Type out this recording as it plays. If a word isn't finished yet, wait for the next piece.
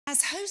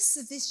As hosts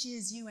of this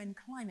year's UN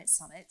Climate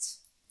Summit,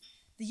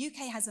 the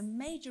UK has a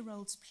major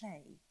role to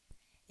play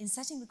in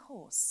setting the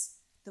course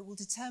that will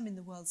determine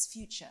the world's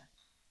future.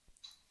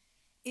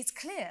 It's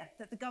clear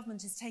that the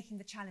government is taking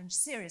the challenge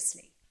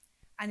seriously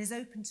and is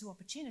open to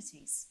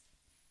opportunities.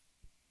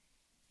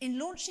 In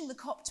launching the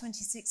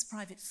COP26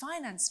 private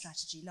finance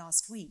strategy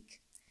last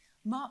week,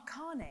 Mark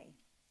Carney,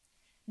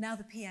 now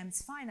the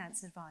PM's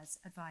finance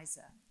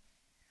advisor,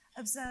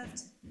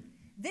 observed,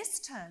 "This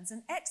turns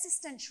an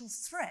existential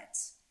threat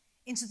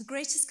into the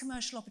greatest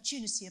commercial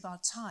opportunity of our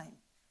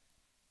time."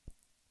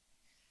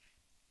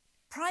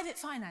 Private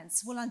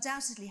finance will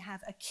undoubtedly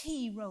have a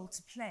key role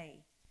to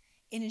play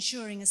in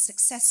ensuring a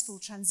successful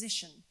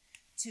transition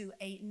to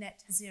a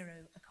net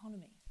zero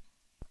economy.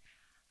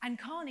 And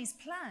Carney's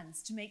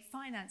plans to make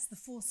finance the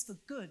force for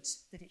good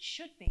that it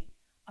should be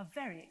are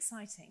very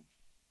exciting.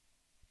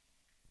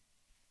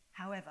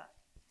 However,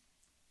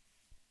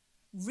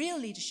 real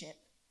leadership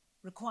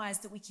requires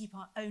that we keep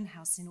our own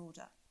house in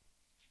order.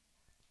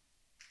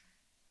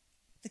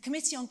 The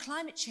Committee on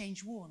Climate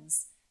Change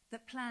warns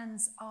that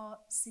plans are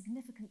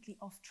significantly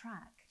off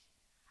track,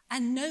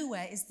 and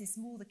nowhere is this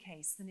more the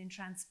case than in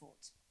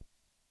transport.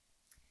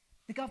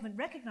 The government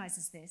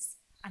recognises this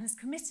and has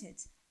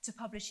committed to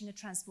publishing a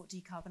transport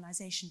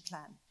decarbonisation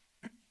plan.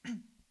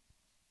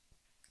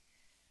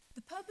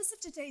 The purpose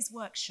of today's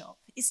workshop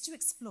is to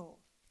explore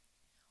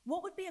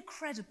what would be a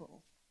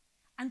credible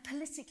and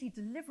politically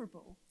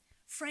deliverable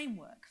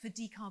framework for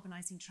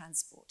decarbonising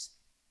transport.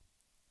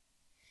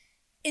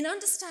 In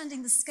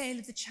understanding the scale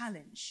of the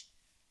challenge,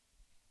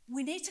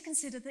 we need to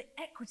consider the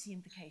equity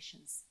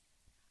implications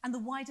and the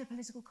wider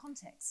political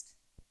context.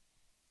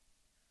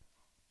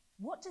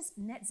 What does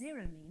net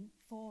zero mean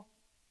for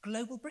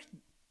global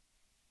Britain,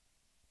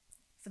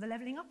 for the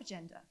levelling up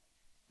agenda,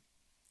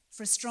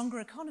 for a stronger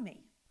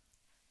economy?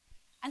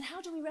 And how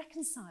do we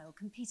reconcile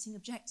competing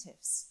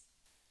objectives?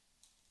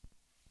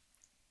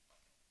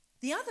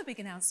 The other big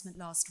announcement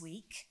last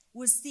week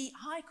was the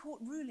High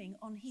Court ruling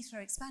on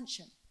Heathrow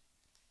expansion.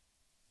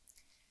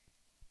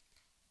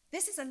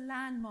 This is a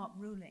landmark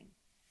ruling,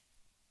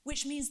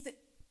 which means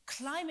that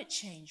climate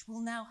change will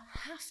now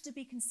have to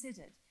be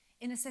considered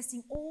in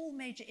assessing all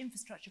major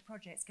infrastructure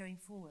projects going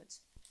forward.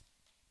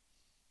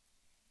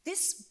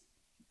 This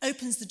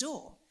opens the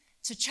door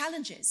to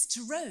challenges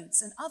to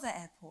roads and other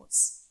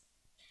airports.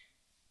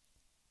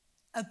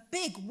 A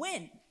big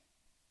win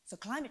for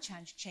climate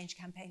change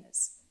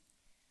campaigners.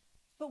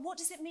 But what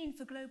does it mean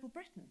for global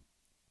Britain?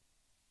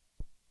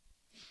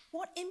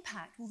 What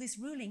impact will this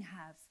ruling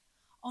have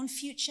on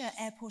future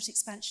airport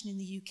expansion in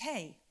the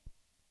UK?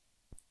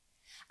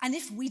 And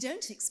if we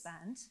don't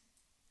expand,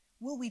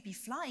 will we be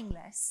flying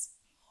less,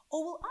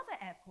 or will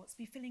other airports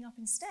be filling up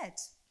instead?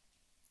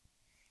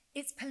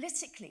 It's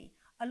politically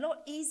a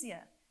lot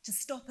easier to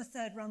stop a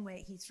third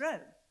runway at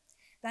Heathrow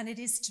than it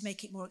is to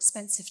make it more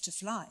expensive to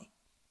fly.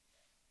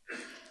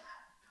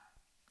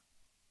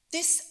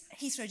 This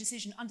Heathrow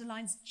decision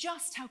underlines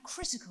just how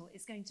critical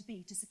it's going to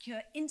be to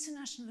secure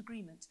international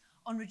agreement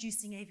on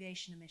reducing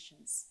aviation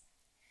emissions.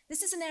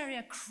 This is an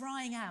area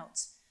crying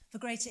out for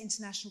greater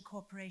international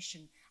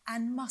cooperation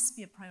and must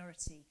be a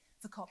priority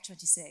for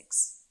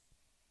COP26.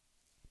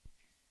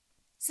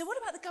 So what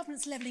about the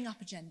government's levelling up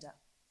agenda?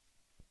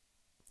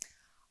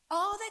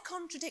 Are there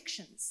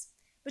contradictions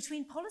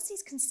between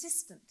policies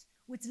consistent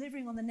with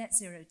delivering on the net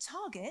zero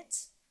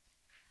target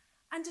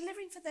and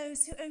delivering for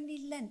those who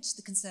only lent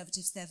the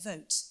Conservatives their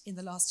vote in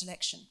the last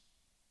election?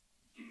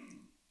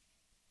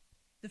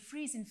 The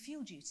freeze in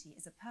fuel duty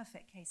is a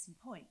perfect case in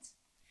point,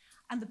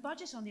 and the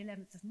budget on the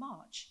 11th of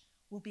March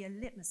will be a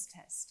litmus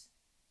test.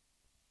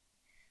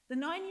 The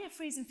 9-year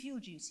freeze in fuel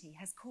duty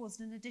has caused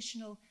an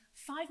additional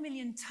 5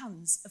 million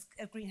tonnes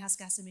of greenhouse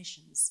gas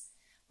emissions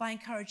by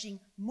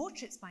encouraging more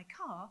trips by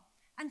car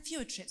and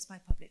fewer trips by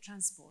public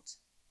transport.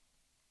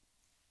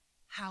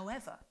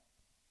 However,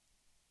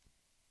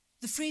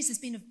 the freeze has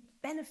been of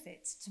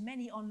benefit to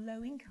many on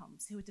low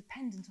incomes who are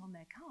dependent on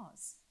their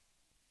cars.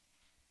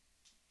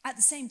 At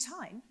the same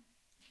time,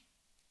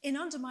 in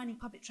undermining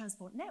public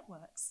transport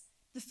networks,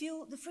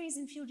 the freeze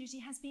in fuel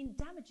duty has been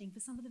damaging for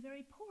some of the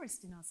very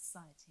poorest in our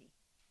society.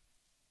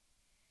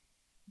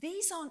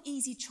 These aren't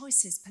easy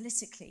choices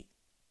politically.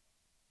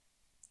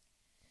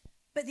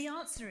 But the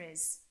answer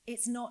is,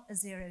 it's not a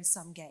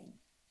zero-sum game.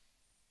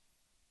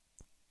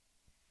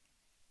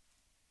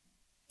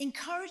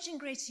 Encouraging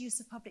greater use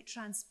of public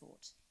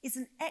transport is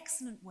an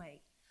excellent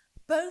way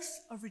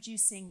both of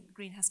reducing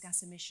greenhouse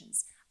gas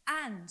emissions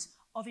and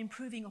of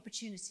improving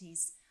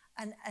opportunities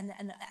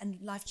and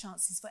life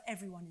chances for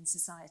everyone in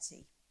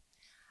society.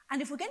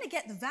 And if we're going to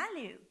get the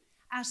value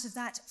out of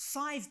that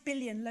 5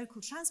 billion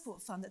local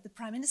transport fund that the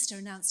Prime Minister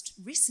announced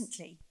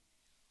recently,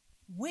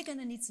 we're going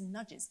to need some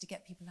nudges to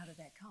get people out of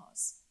their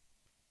cars.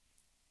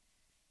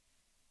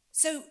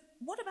 So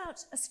what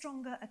about a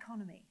stronger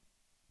economy?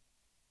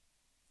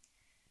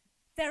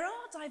 There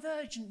are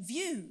divergent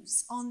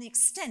views on the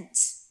extent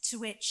to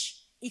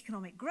which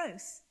economic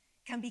growth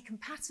can be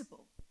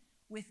compatible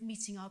with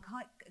meeting our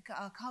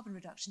carbon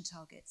reduction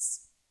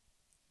targets.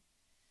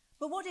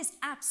 But what is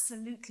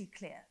absolutely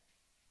clear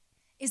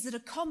is that a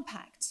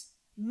compact,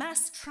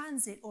 mass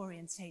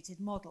transit-orientated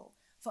model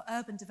for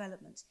urban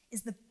development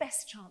is the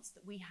best chance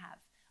that we have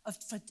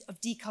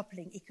of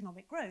decoupling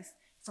economic growth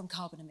from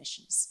carbon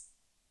emissions.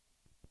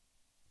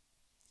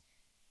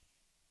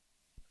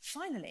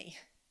 Finally,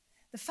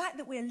 the fact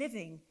that we're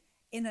living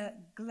in a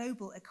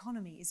global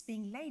economy is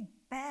being laid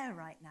bare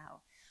right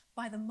now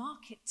by the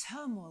market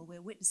turmoil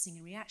we're witnessing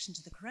in reaction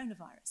to the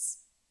coronavirus.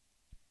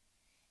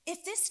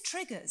 If this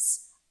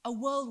triggers a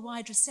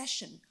worldwide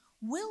recession,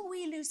 will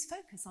we lose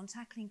focus on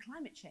tackling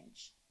climate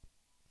change?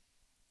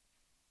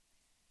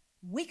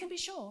 We can be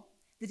sure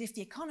that if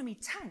the economy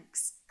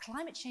tanks,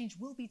 climate change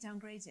will be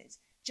downgraded,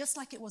 just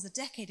like it was a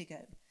decade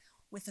ago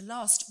with the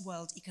last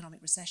world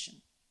economic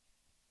recession.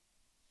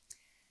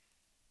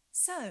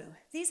 So,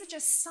 these are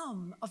just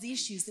some of the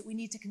issues that we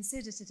need to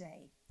consider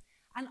today.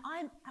 And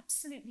I'm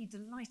absolutely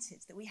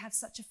delighted that we have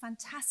such a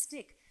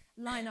fantastic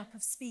lineup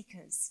of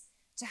speakers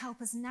to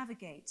help us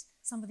navigate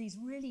some of these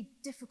really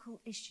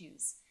difficult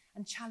issues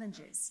and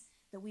challenges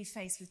that we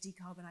face with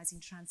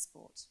decarbonising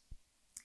transport.